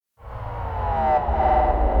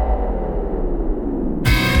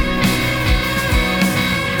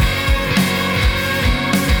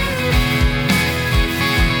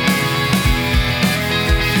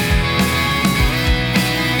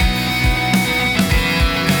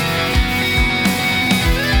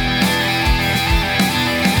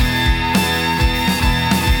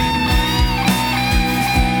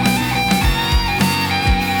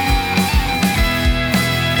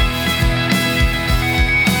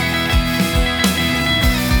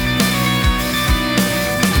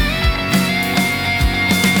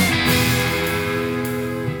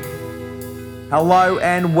Hello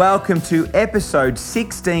and welcome to episode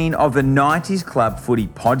 16 of the 90s Club Footy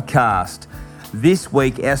Podcast. This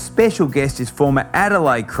week our special guest is former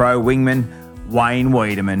Adelaide Crow wingman Wayne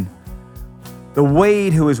Weidemann. The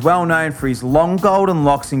Weed, who is well known for his long golden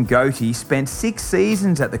locks and goatee, spent 6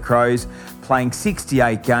 seasons at the Crows, playing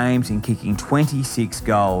 68 games and kicking 26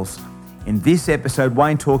 goals. In this episode,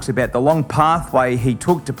 Wayne talks about the long pathway he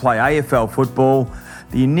took to play AFL football,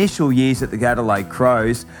 the initial years at the Adelaide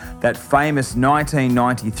Crows, that famous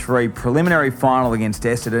 1993 preliminary final against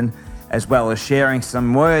Essendon, as well as sharing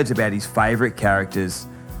some words about his favourite characters.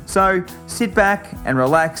 So sit back and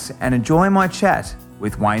relax and enjoy my chat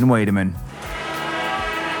with Wayne Weidemann.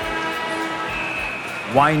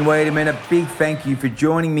 Wayne Weidemann, a big thank you for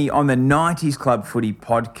joining me on the 90s Club Footy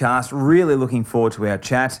Podcast. Really looking forward to our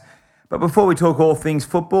chat. But before we talk all things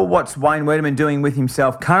football, what's Wayne Weidemann doing with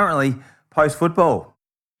himself currently post-football?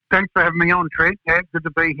 Thanks for having me on, Trent. Yeah, good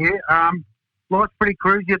to be here. Life's pretty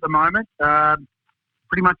cruisy at the moment.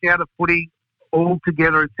 Pretty much out of footy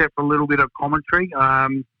altogether except for a little bit of commentary. A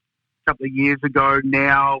couple of years ago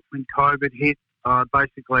now, when COVID hit, I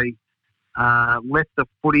basically left the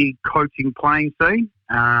footy coaching playing scene.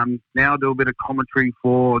 Now I do a bit of commentary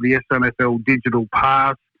for the SMFL Digital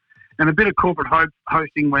Pass and a bit of corporate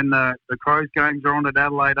hosting when the Crows games are on at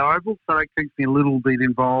Adelaide Oval. So that keeps me a little bit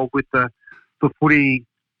involved with the footy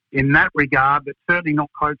in that regard, but certainly not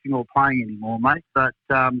coaching or playing anymore, mate. But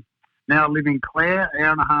now I live in Clare,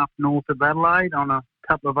 hour and a half north of Adelaide on a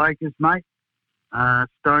couple of acres, mate.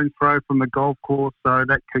 Stone's throw from the golf course, so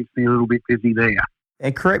that keeps me a little bit busy there.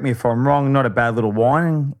 And correct me if I'm wrong, not a bad little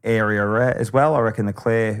wine area as well, I reckon, the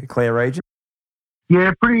Clare region.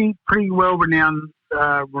 Yeah, pretty well renowned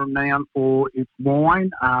for its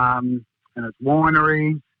wine and its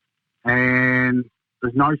wineries, and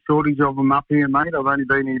there's no shortage of them up here, mate. I've only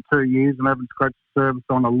been here 2 years and haven't scratched the surface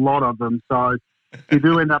on a lot of them. So you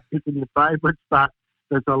do end up picking your favourites, but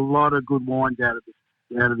there's a lot of good wines out of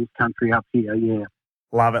this country up here, yeah.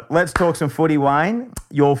 Love it. Let's talk some footy, Wayne.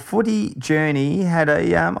 Your footy journey had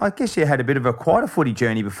I guess you had quite a footy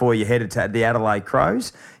journey before you headed to the Adelaide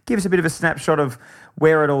Crows. Give us a bit of a snapshot of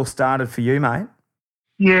where it all started for you, mate.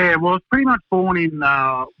 Yeah, well, I was pretty much born in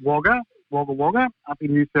Wagga, up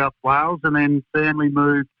in New South Wales, and then family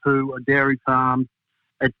moved to a dairy farm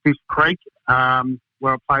at Fish Creek,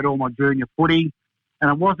 where I played all my junior footy. And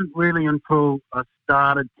it wasn't really until I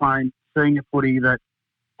started playing senior footy that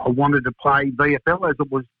I wanted to play VFL, as it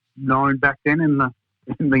was known back then in the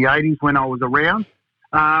 80s when I was around.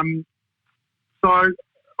 So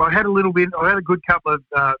I had a good couple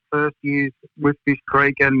of first years with Fish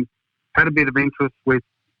Creek and had a bit of interest with,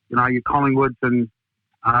 your Collingwoods and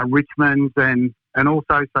Richmonds and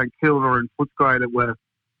also St Kilda and Footscray that were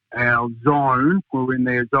our zone. We were in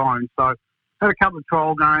their zone. So had a couple of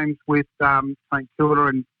trial games with St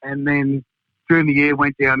Kilda and then during the year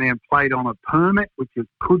went down there and played on a permit, which you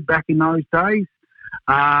could back in those days.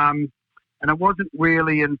 And it wasn't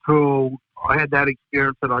really until I had that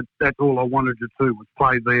experience that that's all I wanted to do was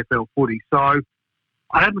play VFL footy. So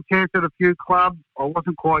I had my chance at a few clubs. I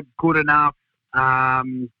wasn't quite good enough.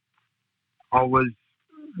 I was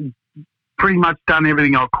pretty much done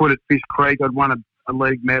everything I could at Fish Creek. I'd won a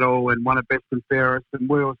league medal and won a best and fairest, and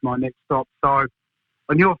where was my next stop? So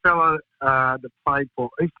I knew a fella that played for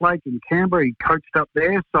Eastlake in Canberra. He coached up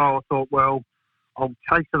there, so I thought, well, I'll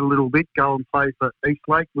chase it a little bit, go and play for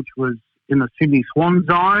Eastlake, which was in the Sydney Swan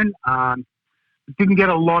zone. Didn't get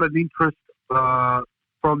a lot of interest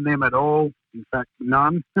from them at all. In fact,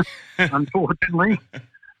 none, unfortunately.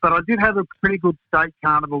 But I did have a pretty good state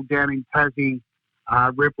carnival down in Tassie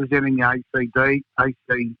representing the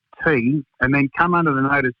ACT, and then come under the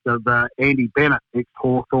notice of Andy Bennett,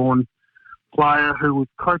 ex-Hawthorn player who was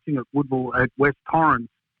coaching at Woodville at West Torrens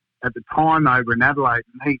at the time over in Adelaide,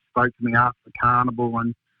 and he spoke to me after the carnival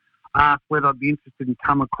and asked whether I'd be interested in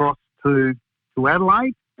come across to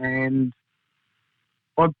Adelaide. And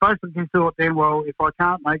I basically thought then, well, if I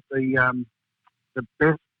can't make the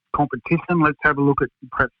best competition, let's have a look at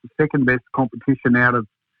perhaps the second best competition out of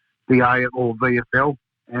the A or VFL.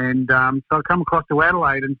 And so I come across to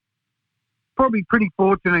Adelaide and probably pretty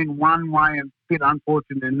fortunate in one way and a bit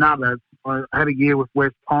unfortunate in another. I had a year with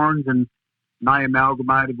West Torrens and they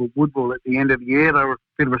amalgamated with Woodville at the end of the year. They were a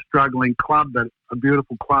bit of a struggling club, but a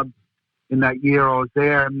beautiful club in that year I was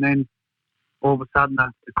there. And then all of a sudden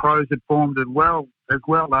the Crows had formed as well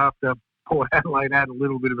after Port Adelaide had a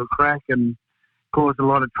little bit of a crack and caused a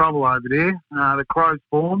lot of trouble over there. The Crows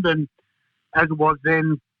formed, and as it was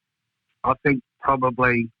then, I think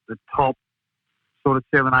probably the top sort of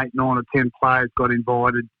 7, 8, 9 or 10 players got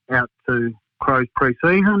invited out to Crows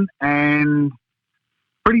pre-season, and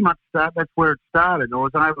pretty much that's where it started. I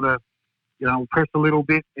was able to, press a little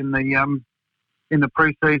bit in the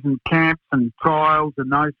pre-season camps and trials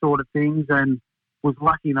and those sort of things, and was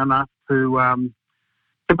lucky enough to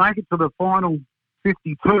make it to the final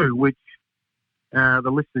 52, which the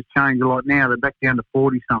list has changed a lot now. They're back down to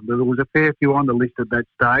 40-something. There was a fair few on the list at that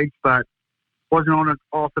stage, but wasn't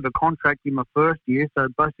offered a contract in my first year, so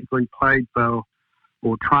basically played for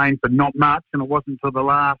or trained for not much, and it wasn't until the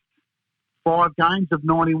last 5 games of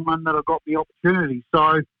 91 that I got the opportunity.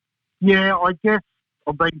 So, yeah, I guess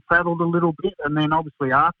I've been travelled a little bit, and then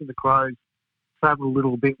obviously after the Crows, travelled a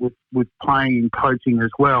little bit with playing and coaching as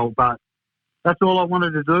well. But that's all I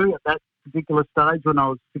wanted to do at that particular stage when I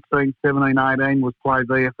was 16, 17, 18, was play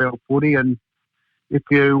AFL footy. And if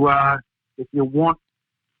you want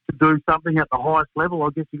to do something at the highest level, I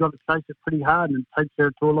guess you've got to chase it pretty hard, and it takes you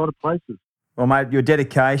to a lot of places. Well, mate, your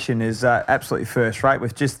dedication is absolutely first rate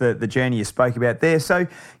with just the journey you spoke about there. So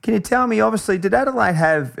can you tell me, obviously, did Adelaide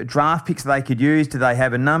have draft picks that they could use? Did they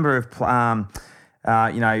have a number of,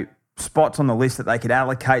 spots on the list that they could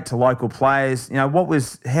allocate to local players?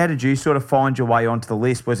 How did you sort of find your way onto the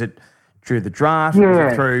list? Was it through the draft? Yeah.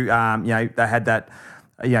 Was it through, they had that,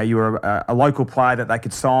 you were a local player that they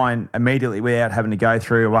could sign immediately without having to go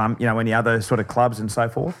through, any other sort of clubs and so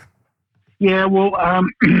forth? Yeah, well,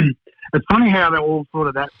 it's funny how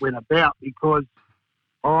that went about, because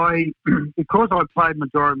I played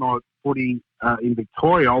majority of my footy in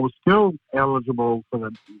Victoria. I was still eligible for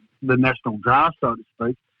the national draft, so to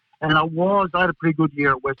speak, and I had a pretty good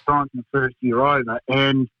year at West Torrens in the first year over,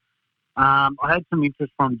 and I had some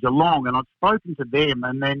interest from Geelong, and I'd spoken to them,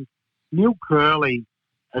 and then Neil Curley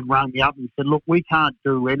had rung me up and said, "Look, we can't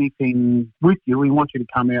do anything with you. We want you to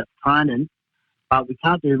come out training, but we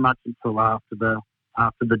can't do much until after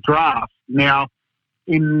the draft." Now,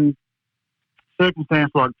 in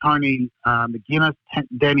circumstances like Tony McGuinness,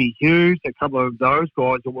 Danny Hughes, a couple of those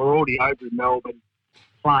guys that were already over in Melbourne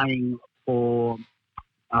playing for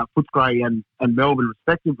Footscray and Melbourne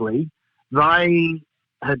respectively, they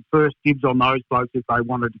had first dibs on those blokes if they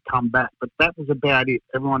wanted to come back. But that was about it.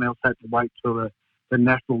 Everyone else had to wait till the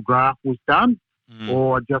national draft was done,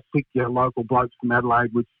 or just pick your local blokes from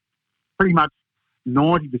Adelaide, which pretty much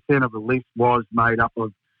 90% of the list was made up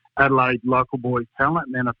of Adelaide local boys talent,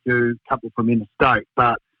 and then a couple from interstate.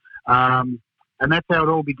 But and that's how it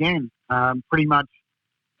all began. Pretty much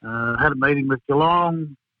had a meeting with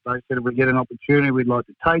Geelong. They said if we get an opportunity, we'd like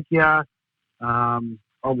to take you.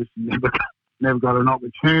 Obviously, never got an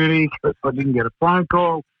opportunity because I didn't get a phone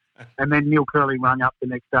call. And then Neil Curley rang up the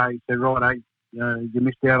next day and said, "Right, you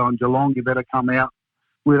missed out on Geelong. You better come out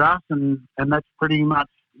with us." And that's pretty much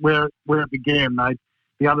where it began.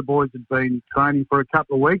 The other boys had been training for a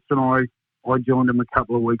couple of weeks, and I joined them a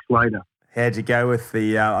couple of weeks later. How'd you go with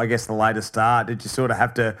the later start? Did you sort of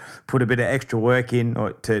have to put a bit of extra work in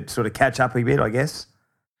or to sort of catch up a bit, I guess?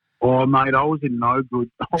 Oh, mate, I was in no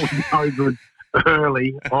good. I was no good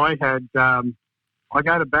early. I go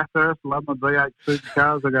to Bathurst, love my V8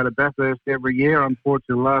 supercars. I go to Bathurst every year.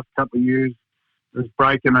 Unfortunately, the last couple of years was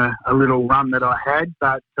breaking a little run that I had,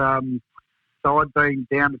 but so I'd been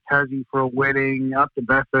down to Tassie for a wedding, up to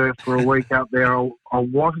Bathurst for a week up there. I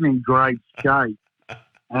wasn't in great shape.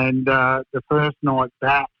 And the first night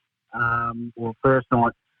back, first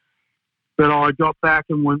night that I got back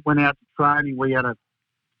and went out to training, we had a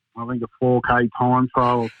 4K time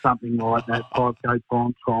trial or something like that, 5K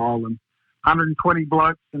time trial, and 120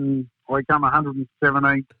 blokes, and I come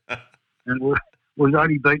 117, and was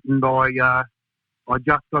only beaten by... I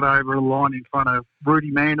just got over the line in front of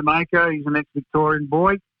Rudy Mandamaker. He's an ex-Victorian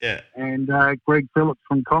boy. Yeah. And Greg Phillips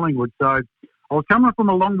from Collingwood. So I was coming from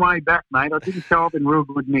a long way back, mate. I didn't show up in real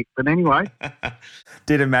good nick. But anyway.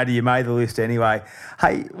 Didn't matter. You made the list anyway.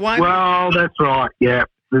 Hey, Wayne. Well, that's right, yeah.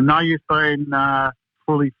 There's no use being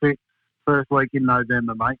fully fit first week in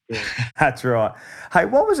November, mate. Yeah. That's right. Hey,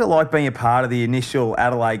 what was it like being a part of the initial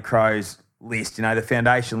Adelaide Crows list, the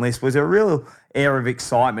foundation list? Was there a real air of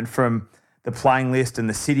excitement from the playing list and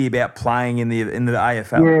the city about playing in the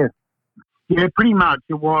AFL? Yeah, pretty much.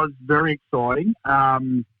 It was very exciting.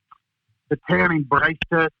 The town embraced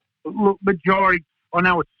it. Look, majority, I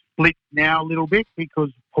know it's split now a little bit because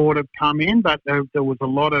Port have come in, but there was a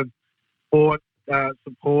lot of Port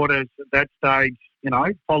supporters at that stage,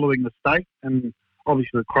 following the state, and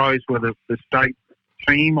obviously the Crows were the state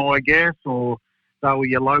team, I guess, or they were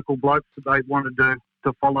your local blokes that they wanted to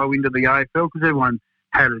follow into the AFL because everyone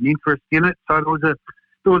had an interest in it. So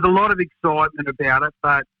there was a lot of excitement about it,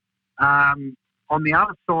 but on the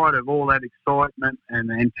other side of all that excitement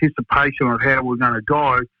and anticipation of how we're going to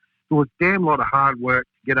go, there was a damn lot of hard work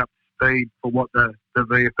to get up to feed for what the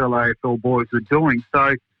VFL, AFL boys were doing.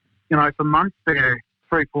 So, for months there,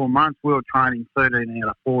 3-4 months, we were training 13 out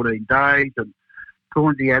of 14 days, and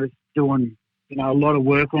Cornsey had us doing, a lot of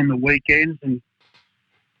work on the weekends, and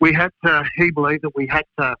he believed that we had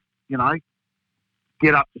to,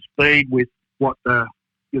 get up to speed with what the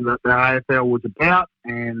AFL was about,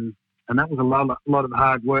 and that was a lot of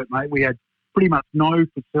hard work, mate. We had pretty much no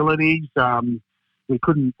facilities. We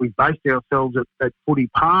based ourselves at Footy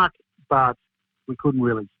Park, but we couldn't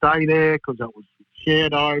really stay there because it was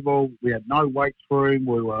shared oval. We had no weights room.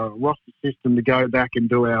 We were a roster system to go back and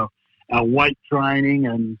do our weight training,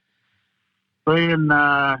 and being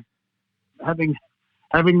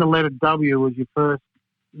having the letter W as your first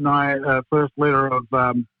letter of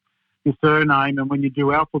your surname, and when you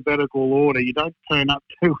do alphabetical order, you don't turn up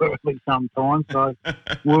too early sometimes. So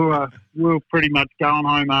we were pretty much going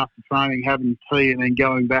home after training, having tea, and then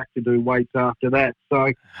going back to do weights after that.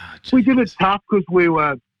 So we did it tough because we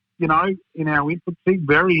were, in our infancy,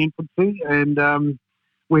 very infancy, and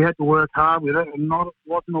we had to work hard with it. And it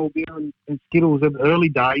wasn't all beer and Skittles in the early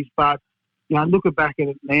days, but looking back at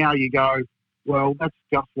it now, you go, well, that's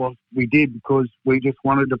just what we did because we just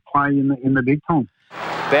wanted to play in the big time.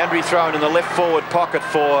 Boundary thrown in the left forward pocket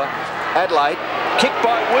for Adelaide. Kick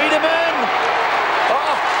by Weidemann.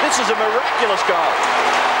 Oh, this is a miraculous goal.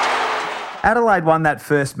 Adelaide won that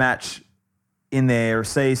first match in their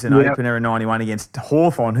season opener in 91 against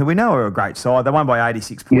Hawthorn, who we know are a great side. They won by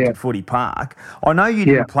 86 points at Footy Park. I know you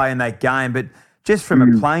didn't play in that game, but just from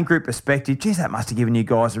a playing group perspective, geez, that must have given you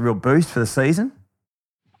guys a real boost for the season.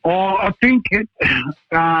 Oh, I think it.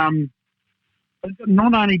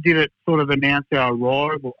 Not only did it sort of announce our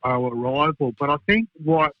arrival, but I think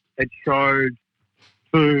what it showed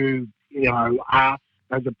to us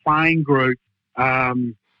as a playing group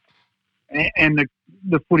and the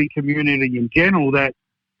footy community in general that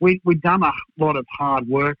we'd done a lot of hard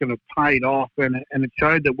work and it paid off, and it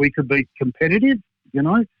showed that we could be competitive,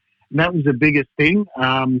 and that was the biggest thing.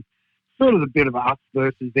 Sort of a bit of us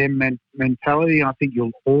versus them mentality. I think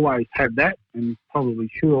you'll always have that, and probably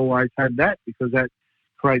should always have that, because that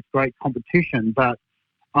creates great competition. But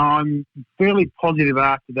I'm fairly positive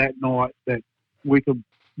after that night that we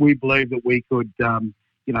believe that we could,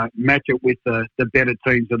 match it with the better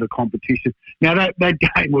teams of the competition. Now that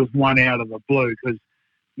game was won out of the blue because,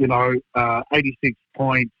 86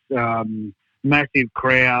 points, massive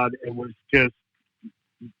crowd. It was just,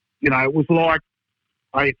 it was like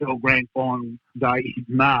AFL Grand Final day in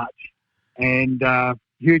March, and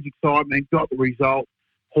huge excitement. Got the result.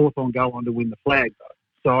 Hawthorn go on to win the flag,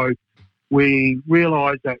 though. So we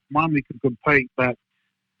realised that, one, we could compete, but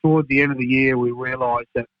towards the end of the year we realised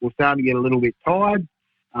that we're starting to get a little bit tired,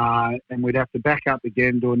 and we'd have to back up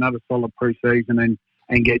again, do another solid pre-season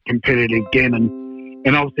and get competitive again.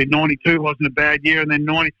 And obviously 92 wasn't a bad year, and then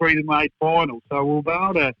 93 they made finals. So we'll be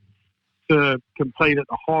able to compete at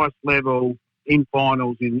the highest level in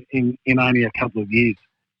finals in only a couple of years.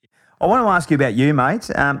 I want to ask you about you, mate.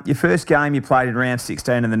 Your first game you played in round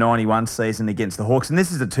 16 in the 91 season against the Hawks, and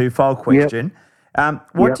this is a twofold question.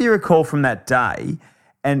 What do you recall from that day?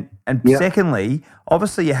 And secondly,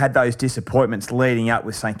 obviously you had those disappointments leading up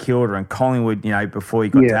with St Kilda and Collingwood, before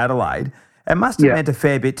you got to Adelaide. It must have meant a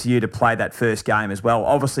fair bit to you to play that first game as well,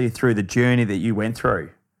 obviously through the journey that you went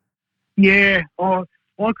through. Yeah, I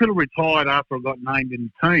could have retired after I got named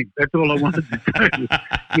in the team. That's all I wanted to do.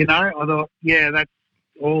 I thought, that's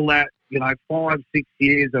all that, 5-6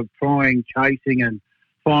 years of trying, chasing, and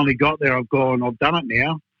finally got there. I've done it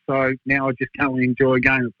now. So now I just can't enjoy a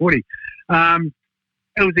game of footy.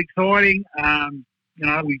 It was exciting.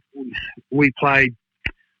 We played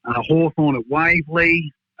Hawthorn at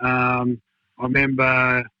Waverley. I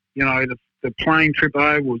remember, the plane trip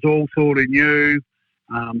over was all sort of new.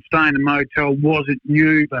 Staying in the motel wasn't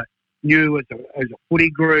new, but new as a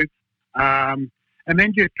footy group. And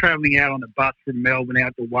then just travelling out on the bus from Melbourne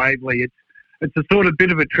out to Waverley. It's a sort of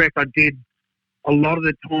bit of a trek I did a lot of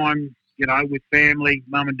the time, with family,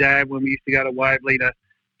 mum and dad, when we used to go to Waverley to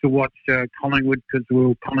watch Collingwood, because we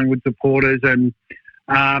were Collingwood supporters. And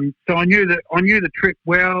so I knew the trip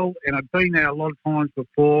well, and I'd been there a lot of times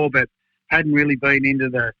before, but hadn't really been into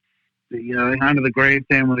the under the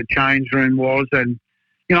grandstand where the change room was. And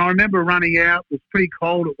I remember running out. It was pretty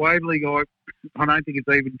cold at Waverley. I don't think it's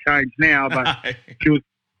even changed now, but it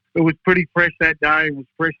was pretty fresh that day. It was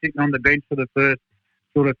fresh sitting on the bench for the first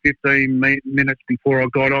sort of 15 minutes before I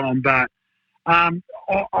got on. But I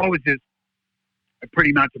was just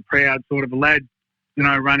pretty much a proud sort of a lad,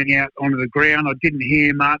 running out onto the ground. I didn't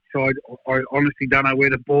hear much. I honestly don't know where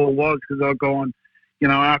the ball was, because I've gone,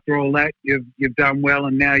 after all that, you've done well,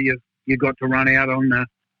 and now you've got to run out on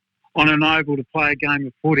on an oval to play a game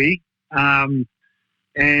of footy. And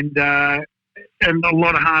a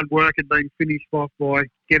lot of hard work had been finished off by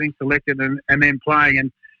getting selected and then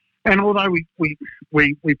playing. And although we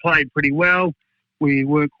played pretty well, we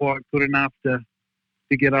weren't quite good enough to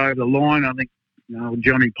get over the line. I think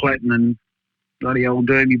Johnny Platten and bloody old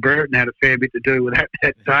Dermy Brereton had a fair bit to do with that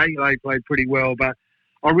day. They played pretty well, but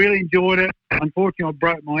I really enjoyed it. Unfortunately, I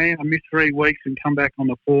broke my hand. I missed 3 weeks and come back on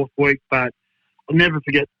the 4th week, but I'll never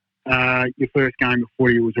forget your first game of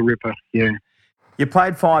footy. It was a ripper, yeah. You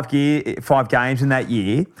played 5 games in that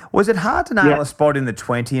year. Was it hard to nail a spot in the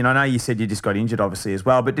 20? And I know you said you just got injured, obviously, as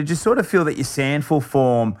well, but did you sort of feel that your Sandful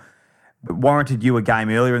form warranted you a game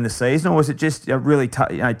earlier in the season, or was it just really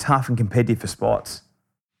tough and competitive for spots?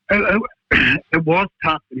 It was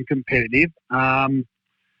tough and competitive. I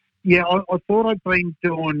thought I'd been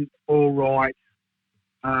doing all right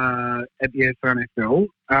at the SNFL,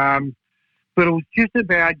 but it was just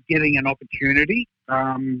about getting an opportunity.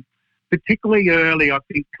 Particularly early, I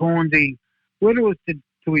think Cornsey, whether it was to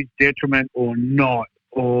his detriment or not,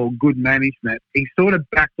 or good management, he sort of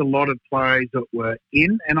backed a lot of players that were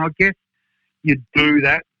in, and I guess you do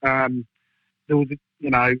that. There was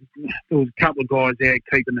a couple of guys there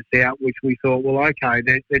keeping us out, which we thought, well, okay,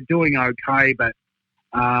 they're doing okay, but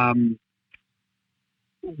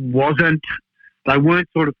they weren't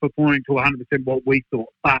sort of performing to 100% what we thought.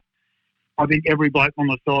 But I think every bloke on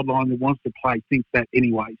the sideline that wants to play thinks that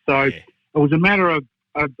anyway. So it was a matter of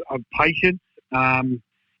patience. I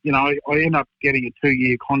ended up getting a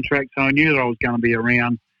 2-year contract, so I knew that I was going to be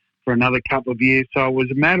around for another couple of years. So it was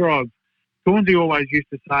a matter of, Cornsey always used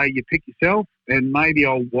to say, you pick yourself, and maybe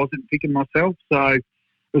I wasn't picking myself. So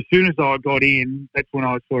as soon as I got in, that's when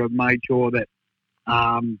I sort of made sure that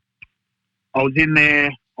I was in there.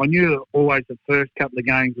 I knew that always the first couple of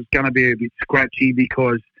games was going to be a bit scratchy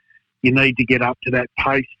because you need to get up to that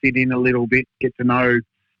pace, fit in a little bit, get to know,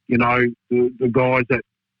 the guys that,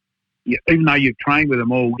 even though you've trained with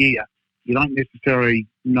them all year, you don't necessarily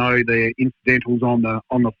know their incidentals on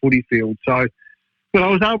the footy field. So, but I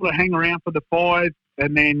was able to hang around for the 5,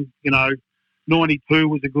 and then, 92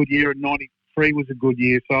 was a good year and 93 was a good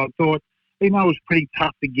year. So I thought, even though it was pretty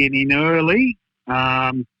tough to get in early,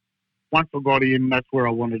 once I got in, that's where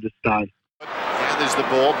I wanted to stay. There's the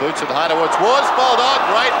ball, boots it high towards Wars, ball on,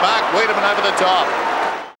 great mark, Weidemann over the top.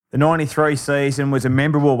 The 93 season was a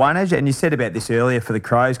memorable one, and you said about this earlier for the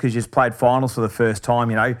Crows, because you just played finals for the first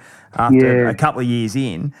time, after a couple of years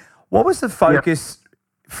in. What was the focus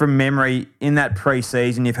from memory in that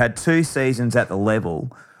pre-season? You've had 2 seasons at the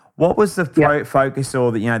level. What was the focus,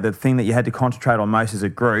 or the thing that you had to concentrate on most as a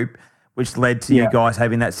group, which led to you guys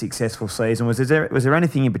having that successful season? Was there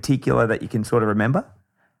anything in particular that you can sort of remember?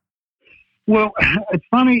 Well, it's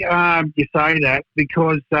funny you say that,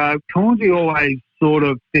 because Cornsey always sort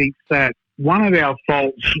of thinks that one of our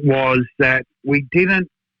faults was that we didn't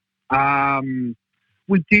put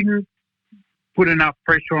enough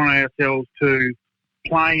pressure on ourselves to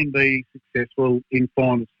play and be successful in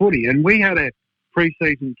finals footy. And we had a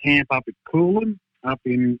pre-season camp up at Coolin, up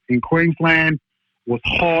in Queensland. It was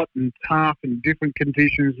hot and tough and different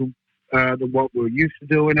conditions than what we were used to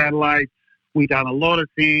do in Adelaide. We done a lot of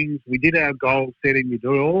things. We did our goal setting. We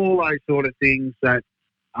do all those sort of things that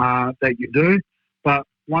you do. But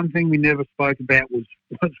one thing we never spoke about was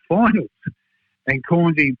finals. And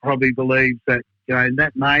Cornsey probably believes that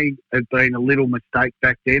that may have been a little mistake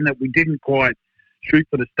back then, that we didn't quite shoot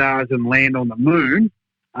for the stars and land on the moon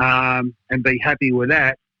and be happy with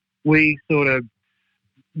that. We sort of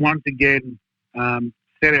once again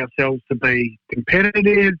set ourselves to be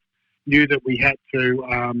competitive. Knew that we had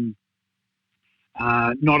to.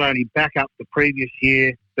 Not only back up the previous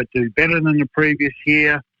year, but do better than the previous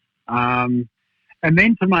year. And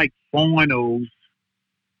then to make finals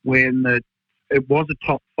when it was a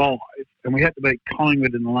top 5, and we had to beat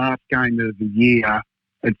Collingwood in the last game of the year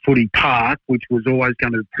at Footy Park, which was always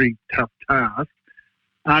going to be a pretty tough task.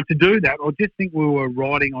 To do that, I just think we were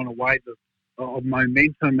riding on a wave of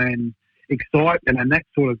momentum and excitement, and that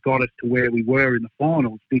sort of got us to where we were in the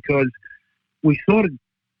finals, because we sort of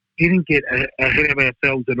didn't get ahead of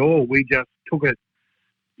ourselves at all. We just took it,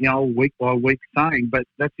 week by week saying, but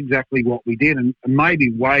that's exactly what we did. And maybe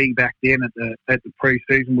way back then at the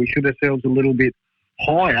pre-season, we should have ourselves a little bit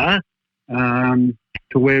higher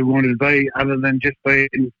to where we wanted to be, other than just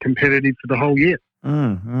being competitive for the whole year.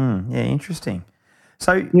 Yeah, interesting.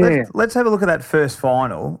 So let's have a look at that first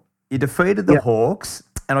final. You defeated the Hawks,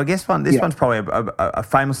 and I guess one's probably a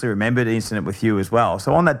famously remembered incident with you as well.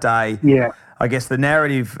 So on that day, I guess the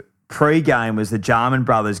narrative pre-game was the Jarman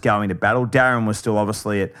brothers going to battle. Darren was still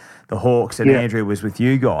obviously at the Hawks, and Andrew was with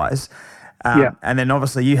you guys. And then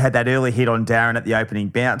obviously you had that early hit on Darren at the opening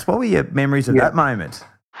bounce. What were your memories of that moment?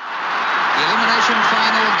 The elimination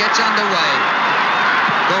final gets underway.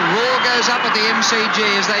 The roar goes up at the MCG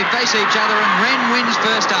as they face each other, and Wren wins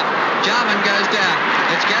first up. Jarman goes down.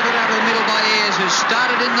 It's gathered out of the middle by Ayres, who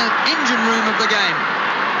started in the engine room of the game.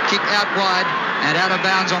 Kick out wide and out of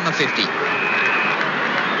bounds on the 50.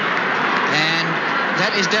 And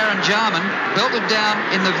that is Darren Jarman, belted down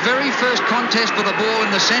in the very first contest for the ball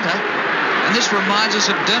in the centre. And this reminds us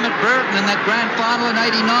of Dermot Brereton in that grand final in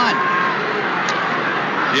 89.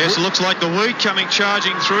 Yes, it looks like the weed coming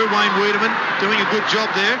charging through. Wayne Weidemann doing a good job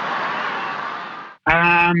there.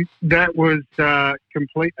 That was a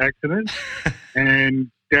complete accident, and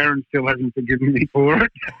Darren still hasn't forgiven me for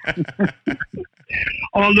it.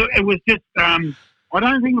 Oh, look, it was just, I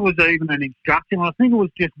don't think it was even an instruction. I think it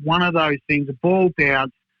was just one of those things, a ball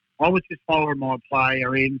bounced. I was just following my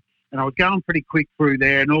player in, and I was going pretty quick through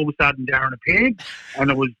there, and all of a sudden Darren appeared, and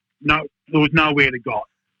there was nowhere to go.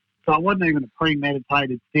 So it wasn't even a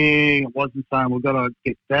premeditated thing. It wasn't saying we've got to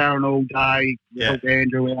get Darren all day, help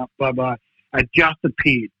Andrew out, blah, blah. It just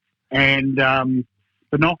appeared. And the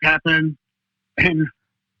knock happened. And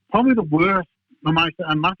probably the worst, the most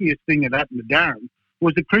unluckiest thing that happened to Darren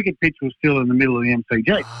was the cricket pitch was still in the middle of the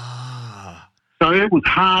MCG. So it was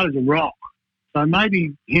hard as a rock. So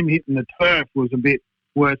maybe him hitting the turf was a bit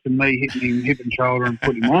worse than me hitting him hip and shoulder and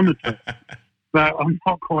putting him on the turf. But I'm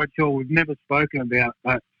not quite sure. We've never spoken about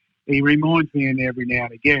that. He reminds me every now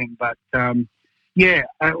and again. But, it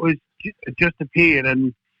just appeared.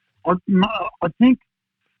 And I think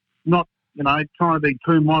not, trying to be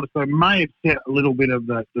too modest, I may have set a little bit of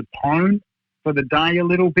the tone for the day a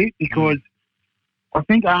little bit, because I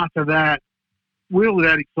think after that, we were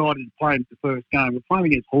that excited to play in the first game. We're playing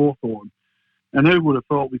against Hawthorn, and who would have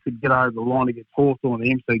thought we could get over the line against Hawthorn at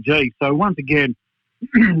the MCG? So once again,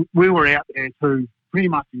 we were out there to pretty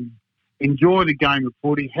much enjoy the game of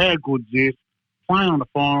footy. How good's this? Playing on the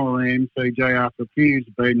final of the MCG after a few years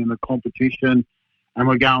of being in the competition, and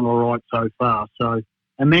we're going all right so far. So,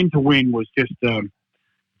 and then to win was just, that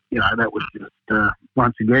was just,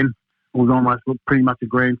 once again, it was almost pretty much a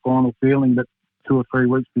grand final feeling, but 2 or 3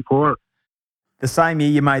 weeks before it. The same year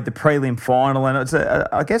you made the prelim final, and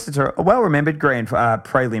I guess it's a well-remembered grand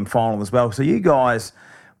prelim final as well. So you guys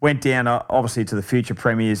went down, obviously, to the future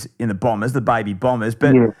premiers in the Bombers, the baby Bombers,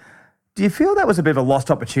 but do you feel that was a bit of a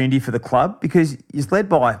lost opportunity for the club? Because you're led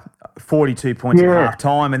by 42 points at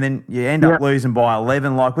half-time, and then you end up losing by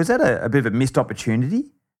 11. Like, was that a bit of a missed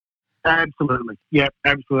opportunity? Absolutely. Yeah,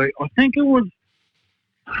 absolutely. I think it was,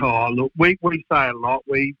 we say a lot.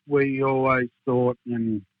 We always thought,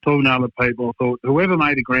 and talking to other people, thought whoever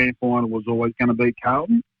made the grand final was always going to beat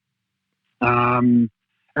Carlton. And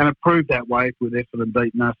it proved that way with Essendon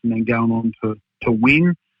beating us and then going on to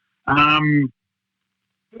win.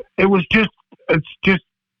 It's just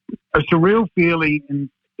a surreal feeling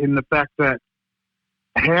in the fact that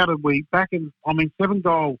how did we, 7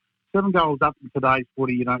 goals up in today's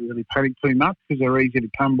footy, you don't really panic too much because they're easy to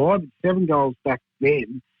come by, but 7 goals back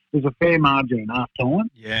then was a fair margin at half time.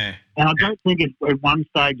 Yeah. And I don't think at one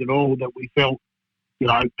stage at all that we felt,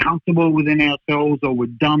 comfortable within ourselves or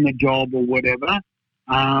we'd done the job or whatever.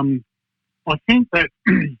 I think that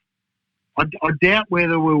I doubt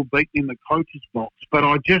whether we were beaten in the coach's box, but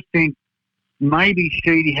I just think maybe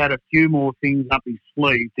Sheedy had a few more things up his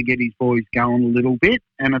sleeve to get his boys going a little bit,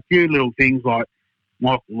 and a few little things like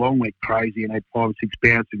Michael Long went crazy and had 5 or 6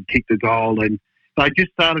 bounces and kicked a goal, and they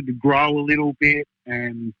just started to grow a little bit.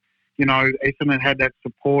 And Essendon had that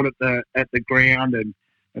support at the ground, and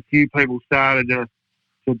a few people started to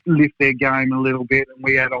lift their game a little bit, and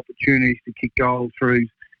we had opportunities to kick goals through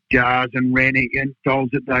Jars and Rennie and goals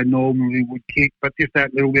that they normally would kick, but just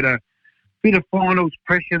that little bit of finals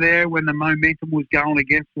pressure there when the momentum was going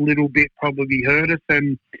against a little bit probably hurt us.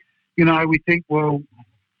 And we think, well,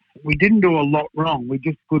 we didn't do a lot wrong. We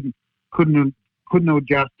just couldn't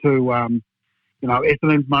adjust to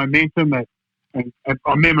Essendon's momentum. And I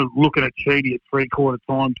remember looking at Sheedy at 3/4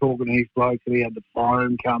 time talking to his blokes, and he had the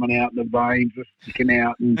foam coming out and the veins were sticking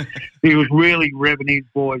out, and he was really revving his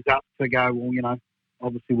boys up to go, well,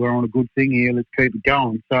 obviously we're on a good thing here, let's keep it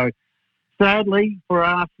going. So sadly for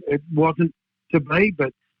us, it wasn't to be,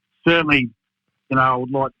 but certainly, I would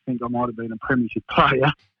like to think I might have been a premiership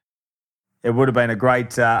player. It would have been a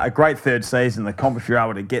great third season, the comp, if you're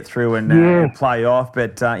able to get through and play off.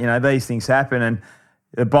 But, these things happen, and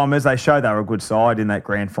the Bombers, they showed they were a good side in that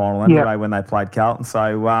grand final anyway when they played Carlton.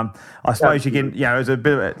 So I suppose you can, it was a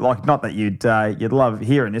bit of like, not that you'd love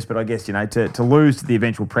hearing this, but I guess, to lose to the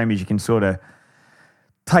eventual premiers, you can sort of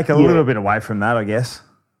take a little bit away from that, I guess.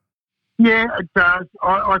 Yeah, it does.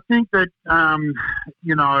 I think that,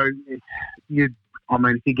 you know, if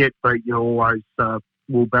you get beat, you always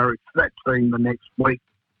will barrack for that team the next week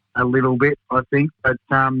a little bit, I think. But,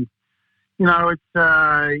 you know, it's,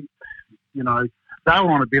 you know, they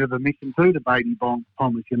were on a bit of a mission too, the Baby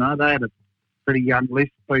Bombers, you know. They had a pretty young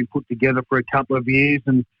list being put together for a couple of years,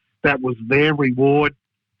 and that was their reward.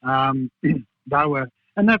 They were,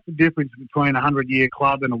 and that's the difference between a 100-year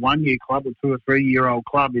club and a 1-year club or 2 or 3-year-old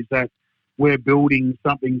club, is that we're building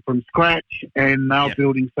something from scratch, and they're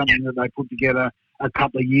building something that they put together a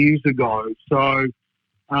couple of years ago. So,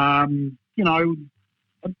 you know,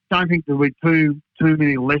 I don't think there were too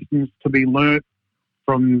many lessons to be learnt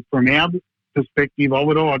from our perspective of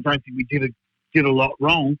it all. I don't think we did a lot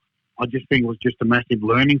wrong. I just think it was just a massive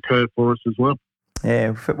learning curve for us as well.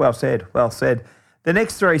 Yeah, well said, well said. The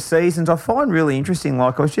next 3 seasons I find really interesting.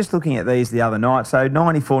 Like, I was just looking at these the other night. So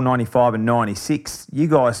 94, 95 and 96, you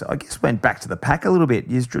guys, I guess, went back to the pack a little bit.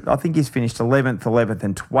 I think you finished 11th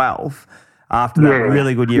and 12th after that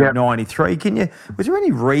really good year at 93. Was there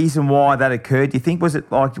any reason why that occurred? Do you think, was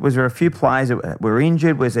there a few players that were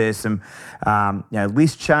injured? Was there some,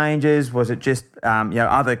 list changes? Was it just,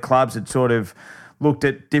 other clubs that sort of looked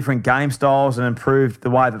at different game styles and improved the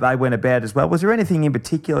way that they went about as well? Was there anything in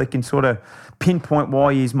particular that can sort of pinpoint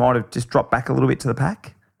why you might have just dropped back a little bit to the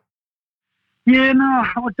pack? Yeah, no,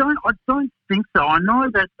 I don't think so. I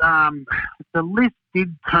know that the list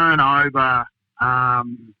did turn over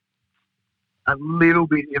a little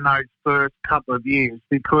bit in those first couple of years,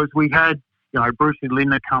 because we had, Brucey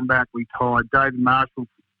Lindner come back, retired, David Marshall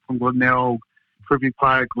from Glenelg, tribute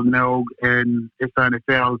player at Glenelg and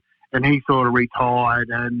SNFL, and he sort of retired,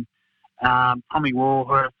 and Tommy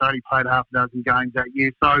Warhurst only played half a dozen games that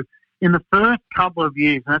year. So in the first couple of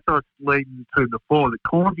years, and that's what I was leading to before, that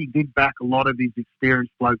Cornsey did back a lot of his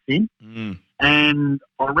experienced blokes in. And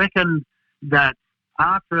I reckon that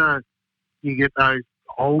after you get those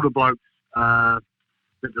older blokes that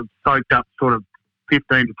have soaked up sort of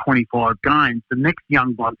 15 to 25 games, the next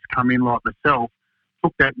young blokes come in like myself,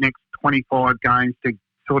 took that next 25 games to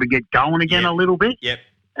sort of get going again a little bit. Yep.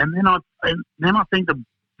 And then I think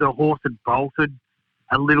the horse had bolted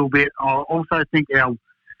a little bit. I also think our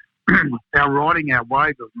riding our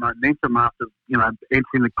wave of momentum after,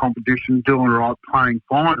 entering the competition, doing right, playing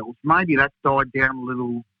finals, maybe that died down a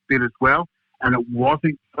little bit as well, and it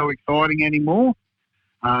wasn't so exciting anymore.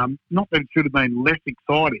 Not that it should have been less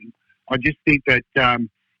exciting. I just think that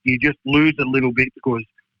you just lose a little bit because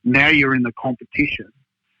now you're in the competition,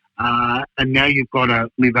 and now you've got to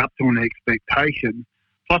live up to an expectation.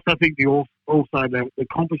 Plus, I think the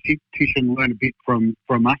competition learned a bit from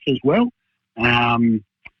us as well.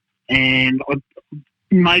 And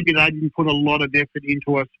maybe they didn't put a lot of effort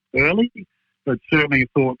into us early, but certainly I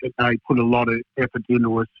thought that they put a lot of effort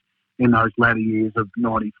into us in those latter years of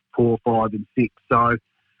 94, 5 and 6. So,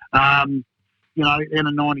 in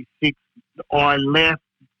a 96, I left,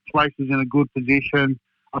 place was in a good position.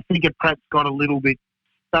 I think it perhaps got a little bit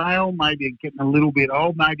stale, maybe getting a little bit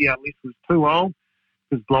old. Maybe our list was too old,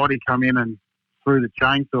 because Blighty come in and threw the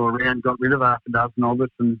chainsaw around, got rid of half a dozen of us,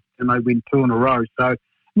 and they win 2 in a row. So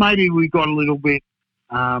maybe we got a little bit,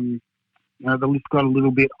 the list got a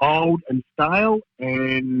little bit old and stale,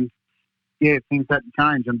 and things had to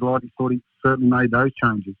change, and Blighty certainly made those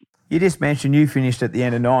changes. You just mentioned you finished at the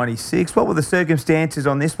end of 96. What were the circumstances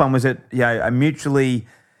on this one? Was it a mutual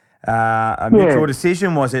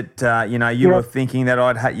decision? Was it you were thinking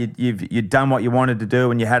that you'd done what you wanted to do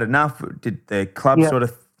and you had enough? Did the club sort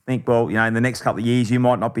of think, well, in the next couple of years you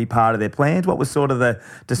might not be part of their plans? What was sort of the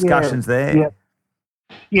discussions there?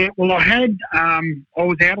 Yeah, well, I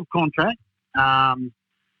was out of contract, and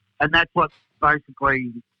that's what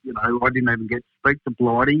basically, I didn't even get to speak to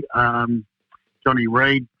Blighty. Johnny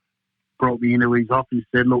Reid brought me into his office and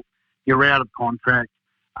said, look, you're out of contract.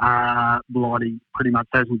 Blighty pretty much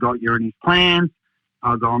hasn't got you in his plans.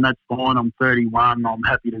 I was going, that's fine, I'm 31, I'm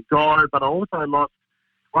happy to go. But I also lost,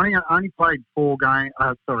 I only played 8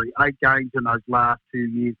 games in those last 2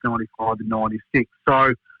 years, 95 and 96.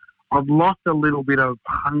 So I've lost a little bit of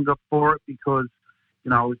hunger for it, because,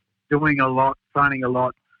 I was doing a lot, training a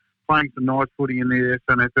lot, playing some nice footy in the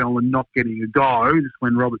SNFL and not getting a go. Just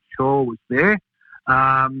when Robert Shaw was there.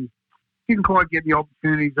 Didn't quite get the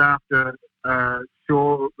opportunities after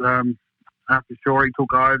Shaw he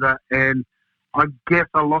took over, and I guess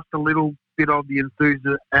I lost a little bit of the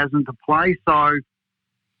enthusiasm to play, so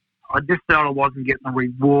I just felt I wasn't getting the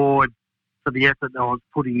reward for the effort that I was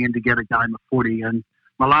putting in to get a game of footy. And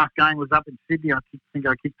my last game was up in Sydney. I think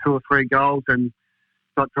I kicked 2 or 3 goals and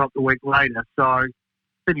got dropped a week later, so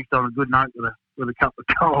finished on a good note with a couple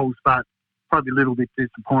of goals, but probably a little bit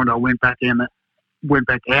disappointed I went back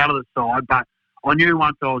out of the side, but I knew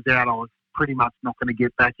once I was out I was pretty much not going to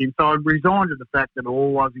get back in. So I resigned to the fact that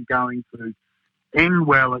all wasn't going to end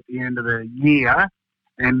well at the end of the year,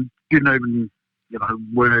 and didn't even,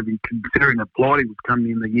 weren't even considering that Blighty was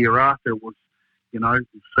coming in the year after. It was,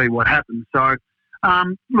 see what happens. So,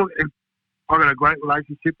 look, I've got a great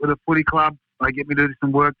relationship with the footy club. They get me to do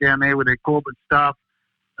some work down there with their corporate staff.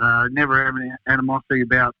 Never have any animosity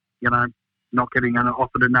about, not getting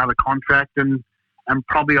offered another contract, and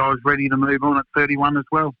probably I was ready to move on at 31 as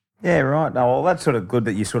well. Yeah, right. No, well, that's sort of good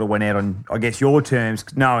that you sort of went out on, I guess, your terms,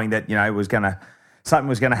 knowing that, something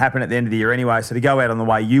was going to happen at the end of the year anyway. So to go out on the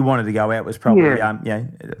way you wanted to go out was probably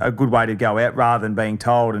a good way to go out, rather than being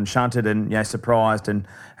told and shunted and surprised and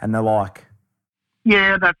the like.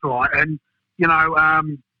 Yeah, that's right. And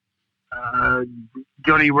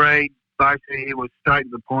Johnny Reid basically was straight to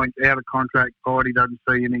the point, out of contract. Party doesn't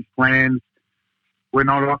see in his plans. We're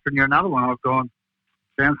not offering you another one. I've gone,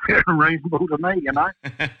 sounds fair and reasonable to me,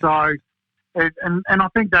 So, and I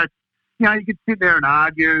think that you could sit there and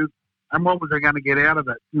argue. And what was I going to get out of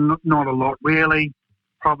it? Not a lot, really.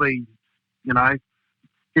 Probably,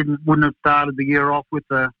 wouldn't have started the year off with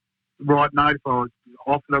the right note if I was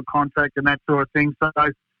offered a contract and that sort of thing. So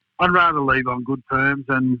I'd rather leave on good terms,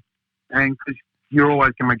 and because you're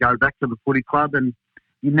always going to go back to the footy club, and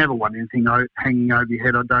you never want anything hanging over your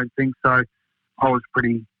head, I don't think. So I was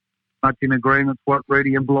pretty much in agreement with what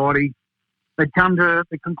Reedy and Blighty had come to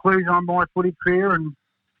the conclusion on my footy career, and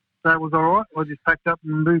that was all right. I just packed up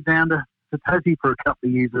and moved down to Tassie for a couple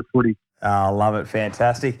of years of footy. Oh, I love it.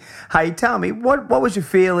 Fantastic. Hey, tell me, what was your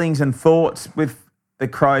feelings and thoughts with the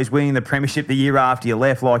Crows winning the premiership the year after you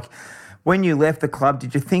left? Like, when you left the club,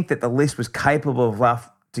 did you think that the list was capable of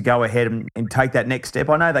enough to go ahead and take that next step?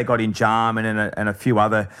 I know they got in Jarman and a few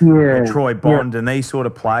other, Troy Bond and these sort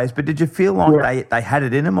of players, but did you feel like they had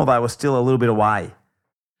it in them, or they were still a little bit away?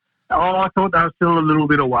 Oh, I thought they were still a little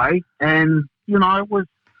bit away. And, it was,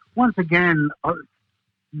 once again,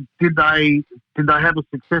 did they have a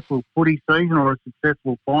successful footy season or a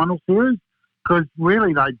successful final series? Because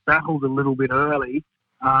really they battled a little bit early,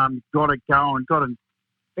 got it going,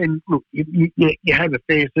 and look, you have a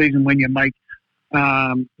fair season when you make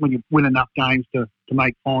when you win enough games to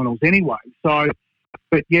make finals anyway. So,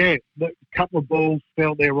 but a couple of balls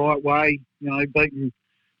felt their right way. Beating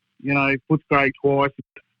Footscray twice,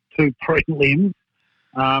 2 prelims.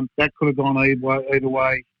 That could have gone either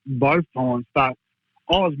way both times, but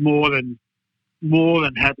I was more than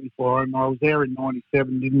happy for him. I was there in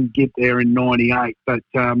 97, didn't get there in 98, but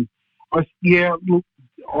look,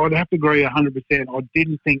 I'd have to agree 100%. I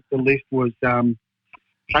didn't think the list was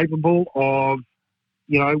capable of,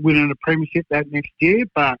 winning a premiership that next year,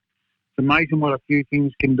 but it's amazing what a few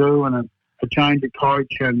things can do, and a change of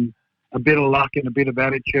coach and a bit of luck and a bit of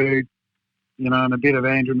attitude, and a bit of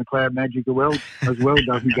Andrew McLeod magic as well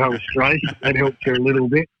doesn't go astray. That helps you a little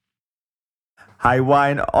bit. Hey,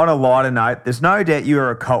 Wayne, on a lighter note, there's no doubt you were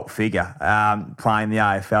a cult figure playing the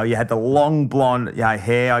AFL. You had the long blonde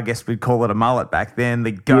hair, I guess we'd call it a mullet back then,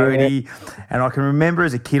 the goatee. Yeah. And I can remember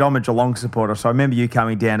as a kid, I'm a Geelong supporter, so I remember you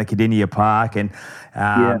coming down to Cardinia Park and,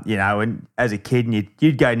 and as a kid, and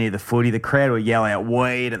you'd go near the footy, the crowd would yell out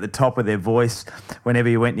 "weed" at the top of their voice whenever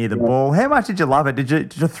you went near the ball. How much did you love it? Did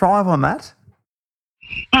you thrive on that?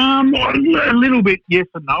 A little bit, yes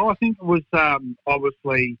and no. I think it was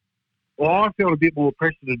obviously... Well, I felt a bit more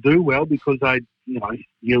pressure to do well because they'd notice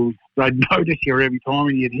you every time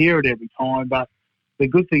and you'd hear it every time. But the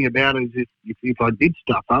good thing about it is if I did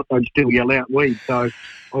stuff up, I'd still yell out "weed." So it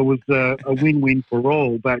was a win-win for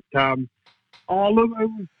all. But look,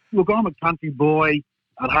 I'm a country boy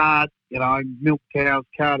at heart. Milked cows,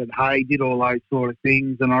 carted hay, did all those sort of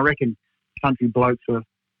things, and I reckon country blokes are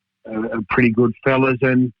pretty good fellas.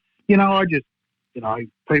 And I just.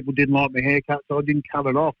 People didn't like my haircut, so I didn't cut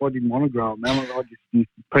it off. I didn't want to grow a melon.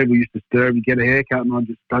 People used to stir me, get a haircut, and I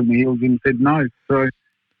just dug my heels in and said no. So,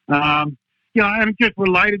 and it just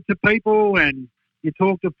related to people, and you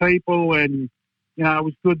talk to people, and, it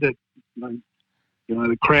was good that,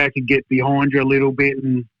 the crowd could get behind you a little bit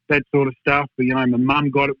and that sort of stuff. But, my mum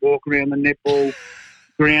got it walking around the netball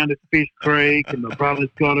ground at Fish Creek, and my brother's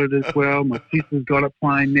got it as well. My sister's got it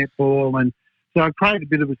playing netball, and so I created a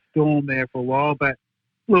bit of a storm there for a while, but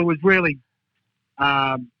it was really,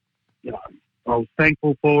 I was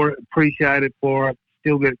thankful for it, appreciated for it,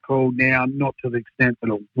 still get called now, not to the extent that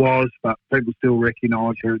it was, but people still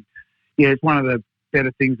recognise her. Yeah, it's one of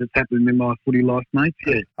better things that's happened in my footy life, mate.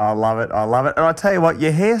 Yeah. I love it. And I tell you what,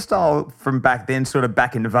 your hairstyle from back then sort of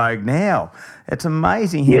back into vogue now. It's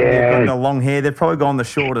amazing how they've got the long hair. They've probably gone the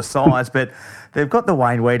shorter size, but they've got the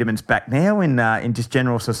Wayne Weidemanns back now in just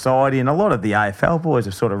general society, and a lot of the AFL boys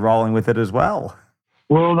are sort of rolling with it as well.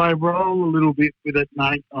 Well, they roll a little bit with it,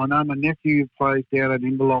 mate. I know my nephew plays down at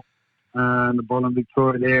Inverloch, the bottom of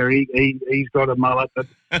Victoria there. He's got a mullet, but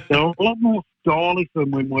they're a lot more stylish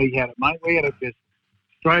than when we had it, mate. We had it just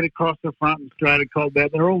straight across the front and straight across the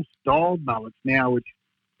back. They're all styled mullets now, which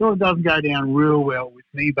sort of doesn't go down real well with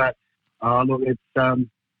me. But look, it's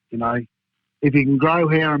you know, if you can grow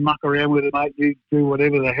hair and muck around with it, mate, you do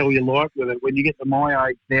whatever the hell you like with it. When you get to my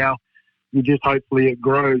age now, you just hopefully it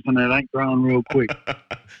grows and it ain't growing real quick.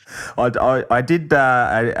 I did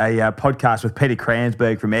a podcast with Peter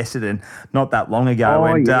Cransberg from Essendon not that long ago,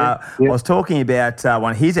 I was talking about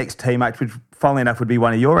one of his ex-teammates, which funnily enough would be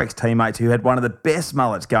one of your ex-teammates who had one of the best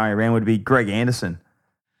mullets going around, would be Greg Anderson.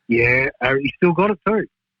 Yeah, he's still got it too.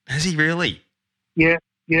 Has he really? Yeah,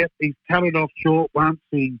 he's cut it off short once.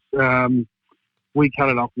 We cut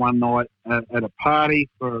it off one night at a party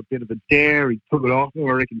for a bit of a dare. He took it off. I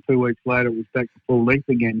reckon 2 weeks later it was back to full length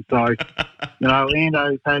again. So, you know,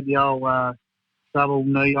 Ando's had the old double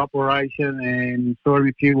knee operation and saw him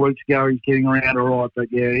a few weeks ago. He's getting around all right.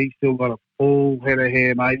 But, yeah, he's still got a full head of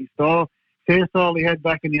hair, mate. His hairstyle he had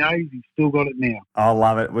back in the 80s, he's still got it now. I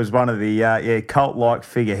love it. It was one of the cult-like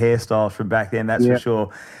figure hairstyles from back then, that's for sure.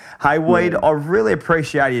 Hey, Weed, I really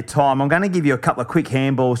appreciate your time. I'm going to give you a couple of quick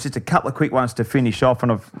handballs, just a couple of quick ones to finish off,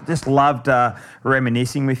 and I've just loved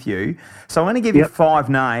reminiscing with you. So I'm going to give you 5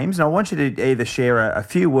 names, and I want you to either share a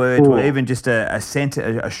few words or even just a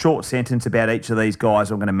short sentence about each of these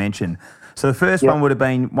guys I'm going to mention. So the first one would have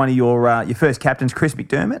been one of your first captains, Chris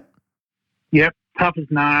McDermott. Yep, tough as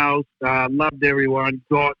nails, loved everyone,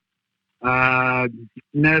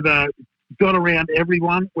 never got around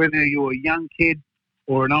everyone, whether you were a young kid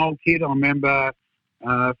or an old kid. I remember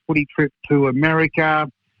footy trip to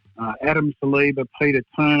America. Adam Saliba, Peter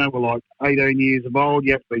Turner were like 18 years of old.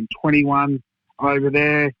 You have to be 21 over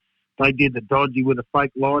there. They did the dodgy with the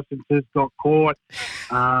fake licences, got caught.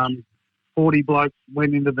 40 blokes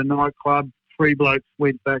went into the nightclub. 3 blokes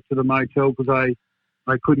went back to the motel because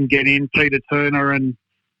they couldn't get in. Peter Turner and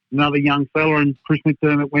another young fella, and Chris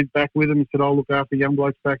McDermott went back with him and said, I'll look after young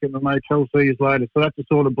blokes back at the motel. See you later. So that's the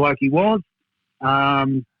sort of bloke he was.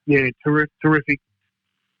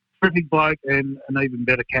 Terrific bloke and an even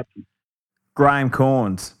better captain. Graham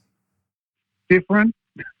Corns. Different,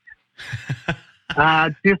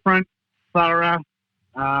 thorough,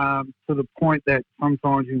 to the point that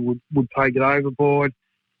sometimes he would take it overboard.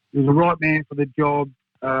 He was the right man for the job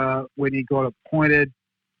when he got appointed.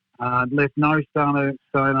 Left no stone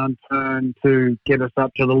unturned to get us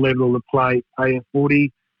up to the level to play AFL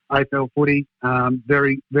footy.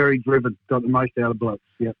 Very, very driven. Got the most out of blokes.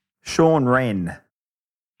 Yep. Sean Wren.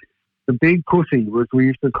 The big pussy, as we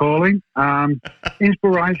used to call him.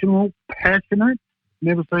 Inspirational, passionate.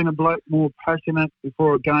 Never seen a bloke more passionate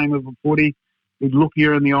before a game of a footy. He'd look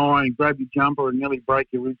you in the eye and grab your jumper and nearly break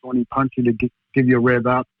your wrist when he punched you to give you a rev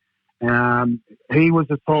up. He was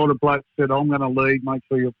the sort of bloke that said, I'm going to lead, make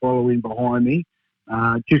sure you follow in behind me.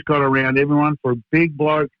 Just got around everyone. For a big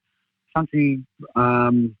bloke, country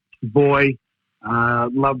boy,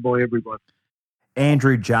 loved by everybody.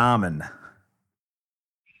 Andrew Jarman.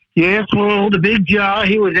 Yes, well, the big jar,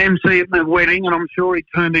 he was MC at my wedding, and I'm sure he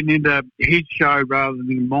turned it into his show rather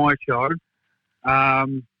than my show.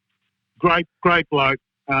 Great bloke.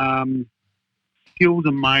 Skills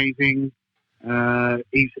amazing.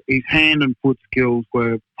 His hand and foot skills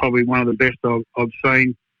were probably one of the best I've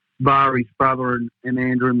seen, bar his brother and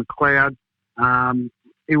Andrew McLeod.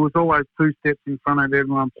 He was always 2 steps in front of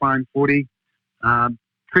everyone playing footy.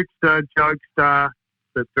 Trickster, jokester,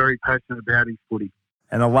 but very passionate about his footy.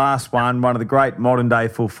 And the last one of the great modern-day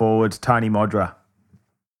full forwards, Tony Modra.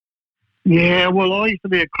 Yeah, well, I used to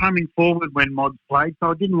be a coming forward when Mods played,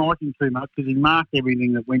 so I didn't like him too much because he marked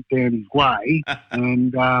everything that went down his way.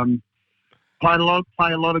 And play a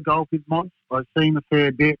lot of golf with Mods. I see him a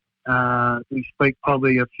fair bit. We speak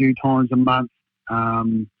probably a few times a month.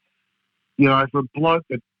 For a bloke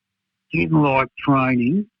that didn't like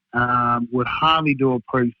training, would hardly do a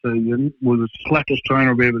pre-season, was the slackest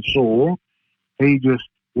trainer I've ever saw. He just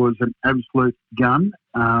was an absolute gun.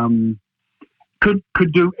 Could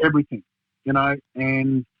do everything,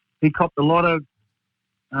 and he copped a lot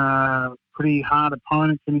of pretty hard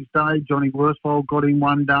opponents in his day. Johnny Worsfold got him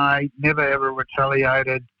one day, never ever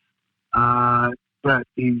retaliated, but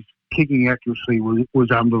his kicking accuracy was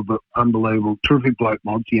unbelievable. Terrific bloke,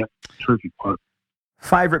 Mods, yeah, terrific bloke.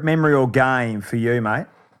 Favourite memory or game for you, mate?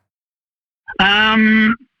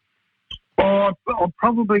 I've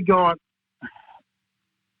probably got,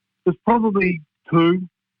 there's probably two,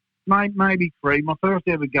 maybe three. My first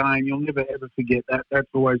ever game, you'll never ever forget that. That's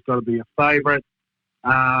always got to be a favourite.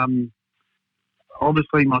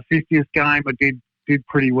 Obviously, my 50th game, I did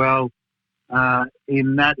pretty well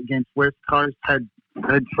in that against West Coast. Had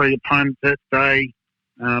three opponents that day,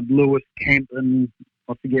 Lewis, Kent, and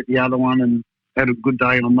I forget the other one, and had a good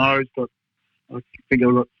day on those. I think I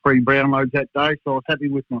got 3 Brownlows that day, so I was happy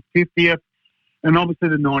with my 50th. And obviously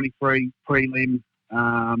the 93 prelim,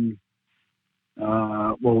 the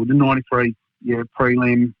 93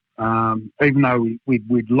 prelim, even though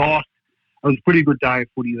we'd lost, it was a pretty good day of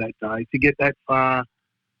footy that day. To get that far,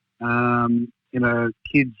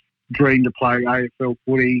 kids dream to play AFL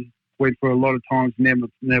footy. Went for a lot of times, never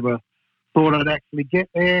thought I'd actually get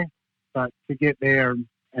there, but to get there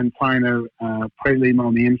and playing a prelim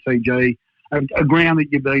on the MCG, a ground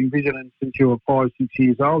that you've been visiting since you were 5, 6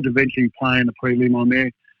 years old, eventually playing a prelim on there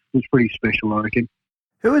was pretty special, I reckon.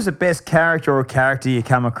 Who was the best character or character you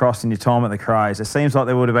come across in your time at the Crows? It seems like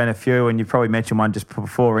there would have been a few, and you probably mentioned one just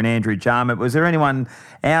before in Andrew Jarman. Was there anyone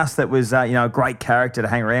else that was a great character to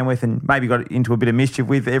hang around with and maybe got into a bit of mischief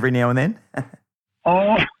with every now and then?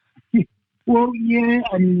 Well, yeah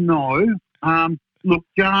and no. Look,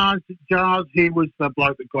 Jars, he was the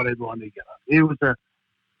bloke that got everyone together. He was the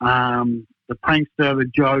prankster,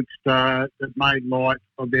 the jokester that made light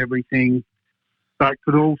of everything, but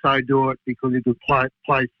could also do it because he could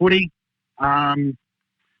play footy.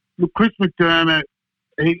 Look, Chris McDermott,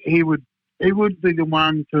 he would be the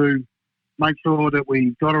one to make sure that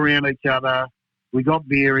we got around each other, we got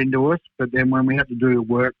beer into us, but then when we had to do the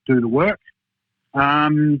work.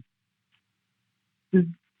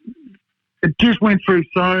 It just went through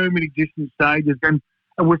so many different stages, and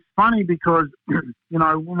it was funny because,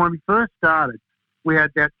 when we first started, we had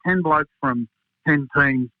about 10 blokes from 10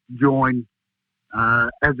 teams join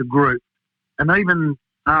as a group. And even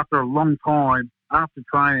after a long time, after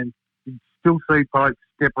training, you'd still see blokes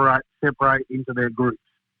separate into their groups,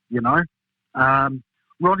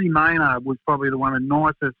 Roddy Maynard was probably the one of the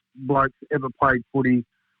nicest blokes ever played footy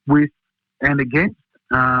with and against.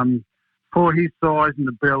 For his size and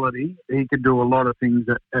ability, he could do a lot of things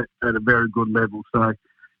at a very good level. So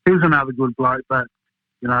he was another good bloke. But,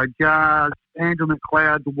 Jars, Andrew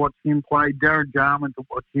McLeod to watch him play, Darren Jarman to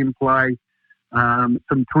watch him play,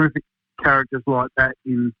 some terrific characters like that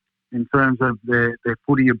in terms of their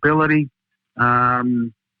footy ability.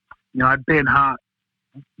 Ben Hart,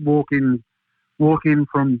 walk in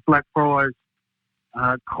from Blackfriars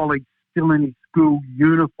College, still in his school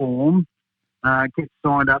uniform, gets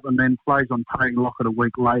signed up and then plays on Tony Lockett a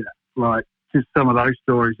week later. Like, just some of those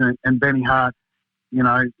stories. And Benny Hart, 6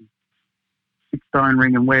 stone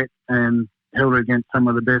ring and wet, and held it against some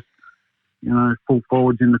of the best, full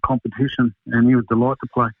forwards in the competition, and he was a delight to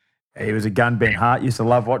play. He was a gun, Ben Hart. Used to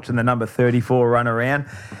love watching the number 34 run around.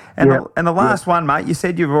 And the last one, mate, you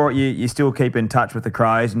said you still keep in touch with the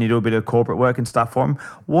Crows and you do a bit of corporate work and stuff for them.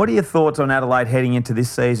 What are your thoughts on Adelaide heading into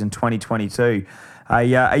this season, 2022?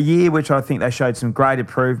 A year which I think they showed some great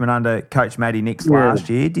improvement under Coach Matty Nix last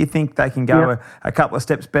year. Do you think they can go a couple of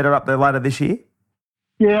steps better up there later this year?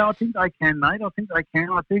 Yeah, I think they can, mate. I think they can.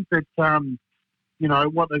 I think that,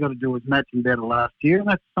 what they've got to do is match them better last year, and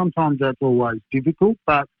sometimes that's always difficult,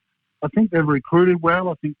 but I think they've recruited well.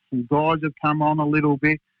 I think some guys have come on a little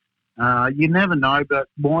bit. You never know, but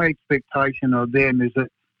my expectation of them is that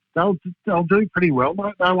they'll do pretty well.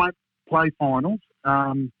 They won't play finals,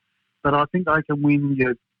 but I think they can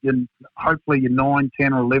win hopefully your 9,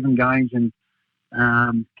 10 or 11 games and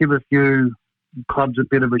give a few clubs a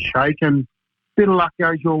bit of a shake. And a bit of luck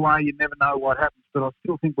goes your way. You never know what happens, but I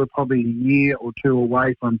still think we're probably a year or two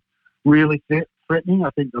away from really threatening. I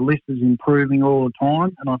think the list is improving all the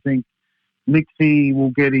time, and I think Nixie will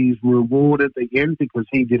get his reward at the end because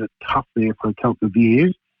he did it tough there for a couple of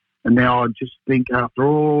years. And now I just think after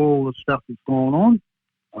all the stuff that's gone on,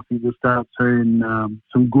 I think we'll start seeing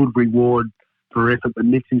some good reward for effort that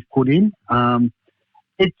Nixie's put in. Didn't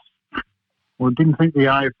think the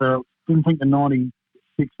AFL, didn't think the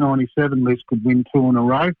 96, 97 list could win 2 in a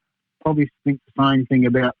row. Probably think the same thing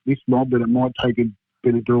about this mob, but it might take a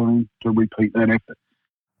bit of doing to repeat that effort.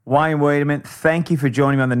 Wayne Weidemann, thank you for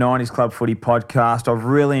joining me on the 90s Club Footy Podcast. I've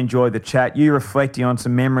really enjoyed the chat. You reflecting on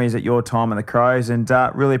some memories at your time at the Crows, and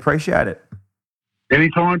really appreciate it.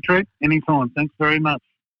 Anytime, Trent. Anytime. Thanks very much.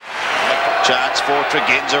 Chance for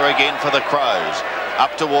Tregenza again for the Crows.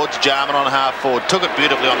 Up towards Jarman on half forward. Took it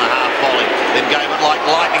beautifully on the half volley. Then gave it like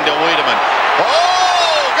lightning to Weidemann.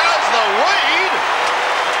 Oh, goes the Weed!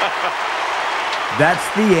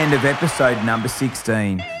 That's the end of episode number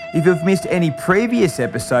 16. If you've missed any previous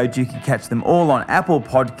episodes, you can catch them all on Apple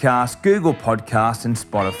Podcasts, Google Podcasts and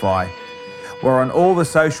Spotify. We're on all the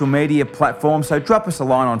social media platforms, so drop us a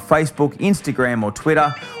line on Facebook, Instagram or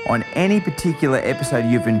Twitter on any particular episode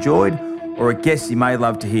you've enjoyed or a guest you may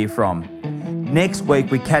love to hear from. Next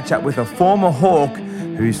week we catch up with a former Hawk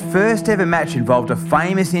whose first ever match involved a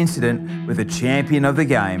famous incident with a champion of the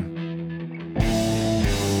game.